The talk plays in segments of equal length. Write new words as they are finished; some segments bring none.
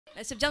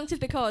Subjunctive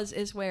because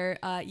is where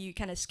you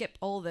kind of skip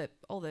all the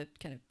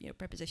kind of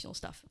prepositional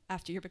stuff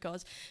after your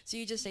because. So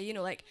you just say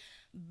like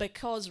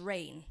because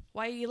rain.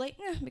 Why are you late?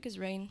 Because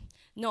rain.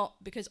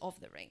 Not because of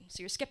the rain.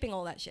 So you're skipping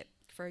all that shit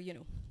for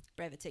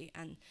brevity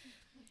and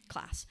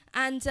class.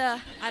 And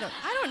I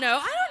don't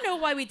know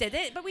why we did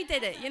it, but we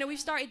did it. We've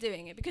started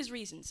doing it because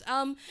reasons.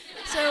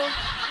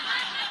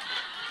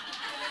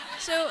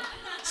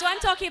 So I'm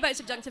talking about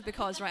subjunctive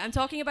because, right? I'm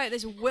talking about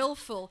this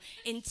willful,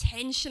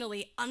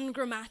 intentionally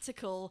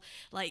ungrammatical,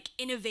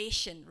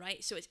 innovation,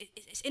 right? So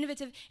it's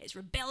innovative, it's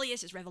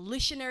rebellious, it's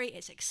revolutionary,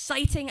 it's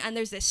exciting, and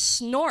there's this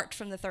snort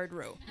from the third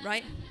row,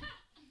 right?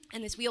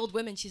 And this wee old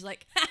woman, she's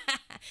like,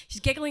 she's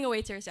giggling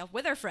away to herself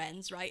with her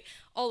friends, right?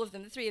 All of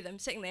them, the three of them,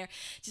 sitting there.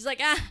 She's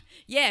like,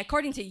 yeah,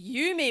 according to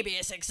you, maybe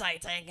it's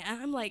exciting.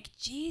 And I'm like,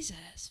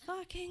 Jesus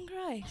fucking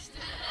Christ.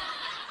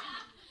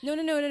 No,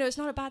 it's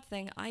not a bad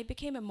thing. I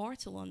became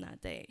immortal on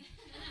that day.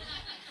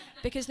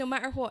 Because no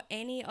matter what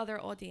any other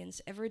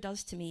audience ever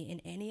does to me in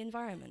any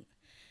environment,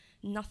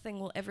 nothing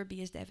will ever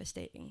be as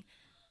devastating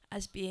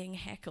as being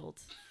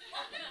heckled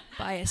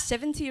by a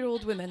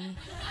 70-year-old woman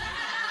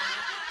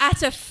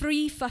at a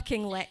free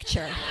fucking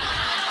lecture.